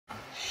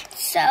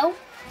So,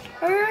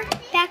 we're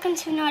back on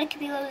SubNautica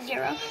Below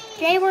Zero.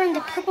 Today we're in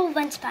the purple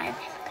vents biome,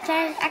 because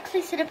I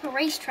actually set up a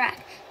racetrack.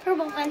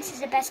 Purple vents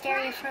is the best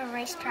area for a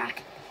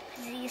racetrack,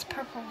 because these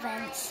purple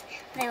vents,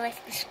 they like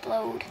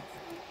explode.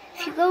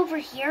 If you go over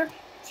here,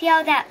 see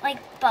how that like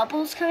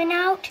bubble's coming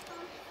out?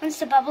 Once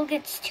the bubble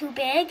gets too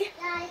big,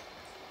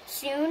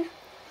 soon,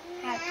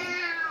 happen.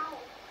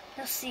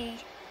 You'll see.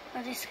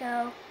 I'll just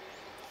go.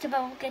 If the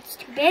bubble gets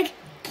too big,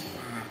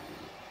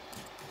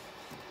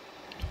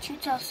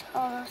 shoots off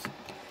all those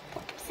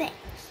purple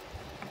things.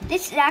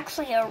 This is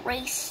actually a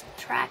race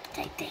track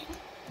type thing.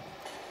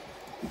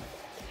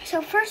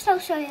 So first I'll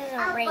show you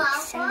the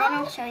race, and then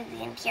I'll show you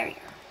the interior.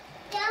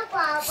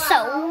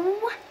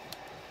 So,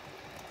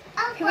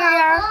 here we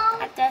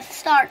are at the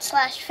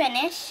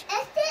start/finish.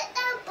 It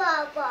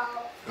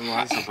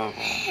was a bubble.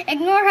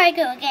 Ignore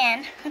Heiko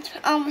again. That's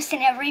almost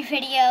in every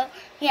video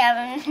we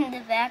have him in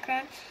the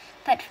background.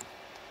 But,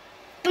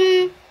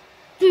 boom,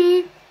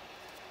 boom,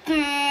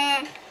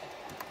 boom.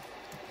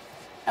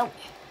 Oh.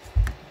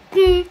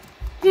 Boom,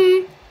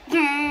 boom,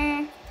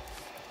 boom.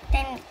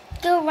 Then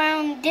go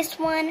around this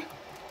one.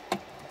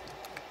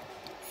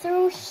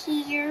 Through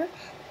here.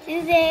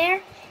 Through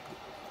there.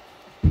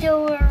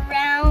 Go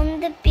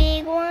around the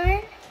big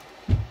one.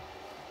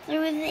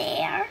 Through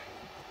there.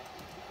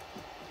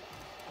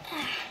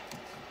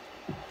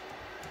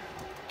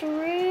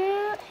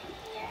 Through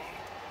here.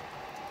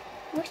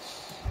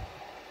 Whoosh.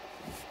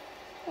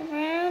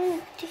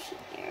 Around to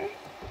here.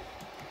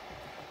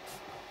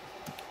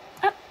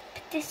 Up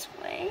this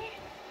way.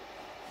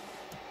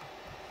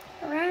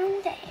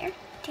 Around there.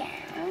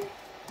 Down.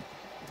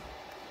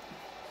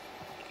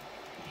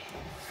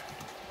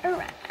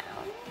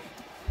 Around.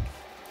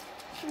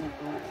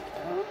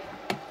 Through.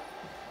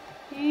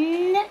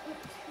 And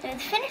through the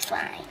finish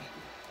line.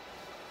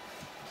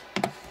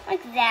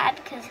 Like that,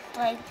 because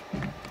like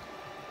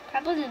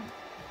probably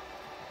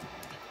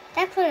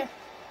that could have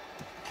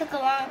took a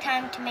long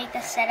time to make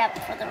the setup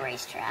for the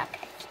racetrack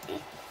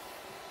actually.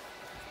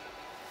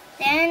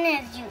 Then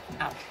as you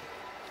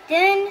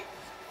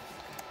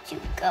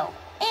go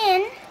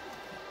in,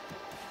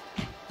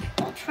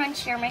 little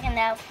trench here making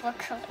that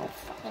look a little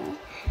funny.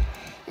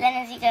 Then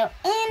as you go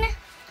in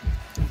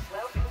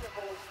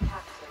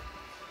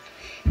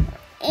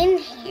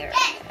here.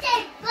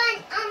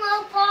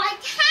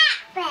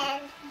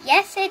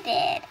 Yes, it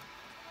did.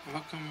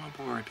 Welcome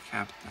aboard,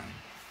 Captain.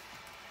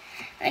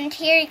 And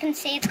here you can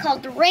see it's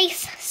called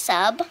Race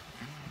Sub.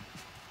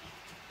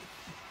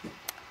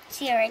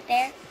 See it right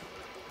there?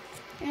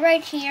 And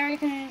right here you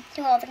can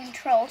do all the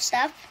control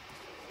stuff.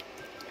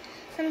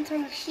 And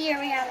through here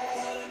we have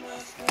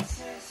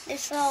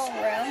this little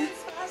room,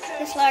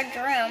 this large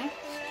room.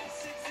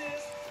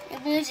 The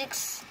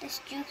music's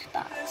this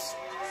jukebox.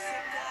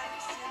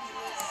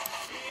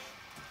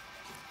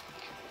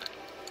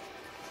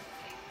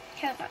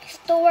 Here's my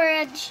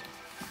storage,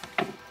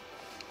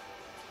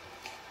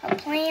 my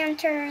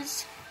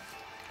planters.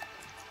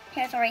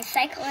 Here's a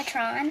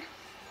recyclotron.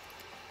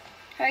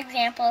 For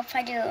example, if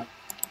I do a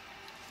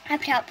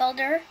habitat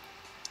builder,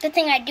 good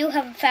thing I do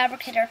have a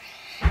fabricator,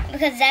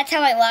 because that's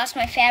how I lost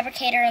my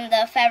fabricator in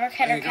the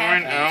fabricator cabinet. Are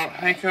you going out,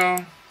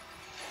 Heiko?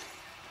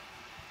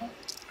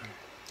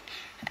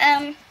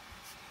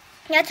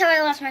 That's how I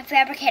lost my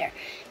fabricator.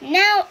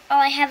 Now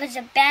all I have is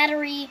a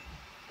battery,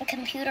 a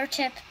computer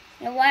chip,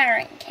 and a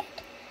wiring kit.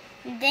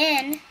 And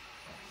then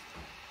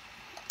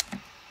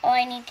all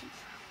I need to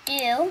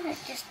do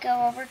is just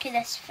go over to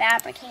this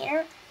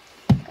fabricator,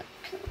 go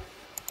to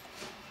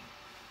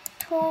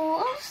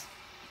tools,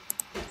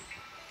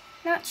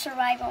 not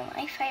survival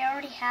knife, I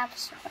already have a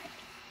survival.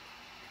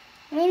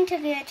 I need to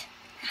get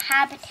a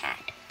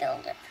habitat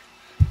builder.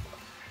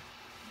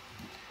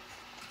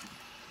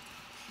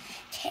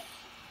 Okay.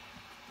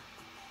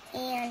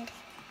 And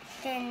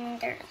then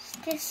there's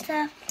this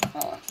stuff,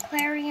 little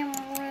aquarium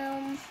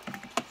room,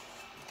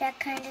 that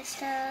kind of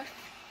stuff.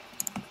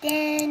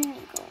 Then you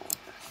go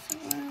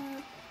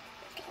through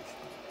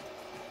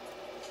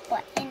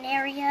button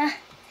area,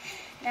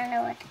 I don't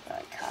know what to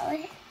really call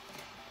it,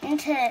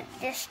 into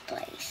this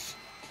place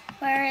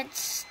where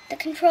it's the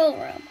control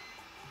room,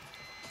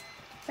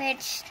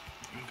 which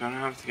I'm gonna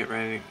have to get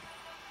ready.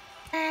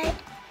 And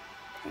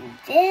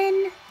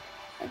then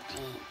we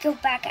go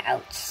back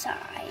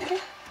outside.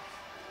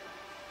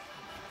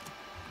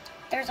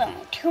 There's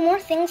only two more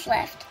things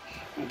left,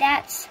 and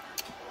that's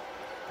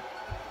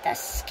the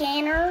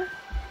scanner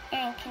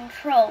and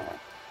control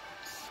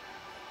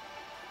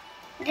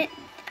rooms.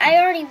 I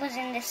already was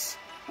in this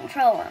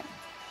control room.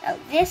 Oh,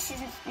 this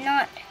is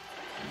not.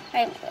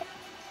 I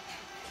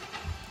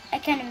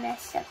kind of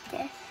messed up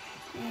there.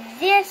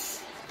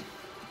 This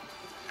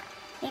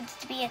needs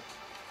to be a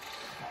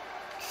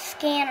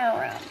scanner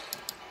room.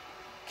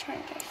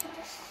 Turn this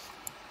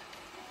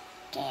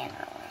scanner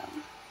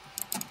room.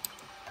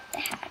 Put the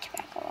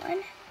hatchback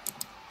on.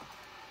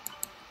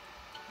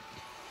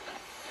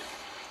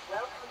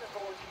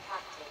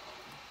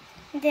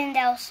 Then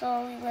that'll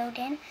slowly load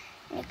in.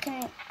 You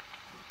can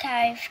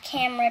have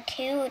camera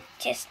 2, it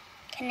just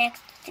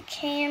connects to the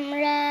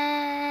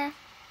camera.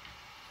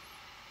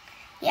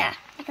 yeah,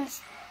 you can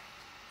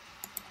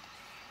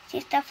see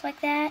stuff like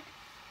that.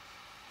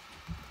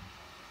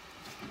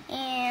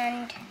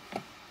 And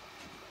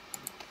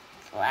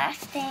the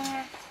last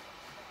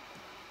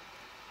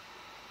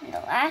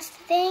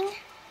thing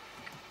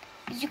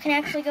is you can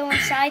actually go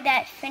inside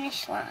that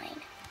finish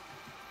line.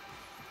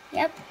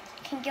 Yep,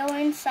 you can go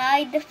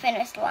inside the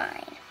finish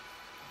line.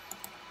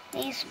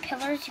 These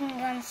pillars, you can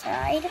go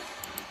inside. You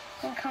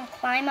can come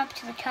climb up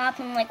to the top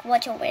and like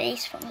watch a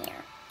race from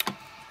here.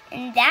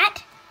 And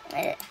that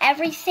is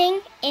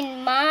everything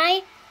in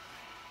my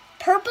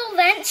Purple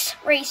Vents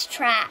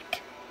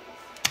racetrack.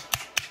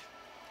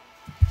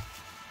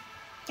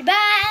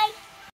 Goodbye.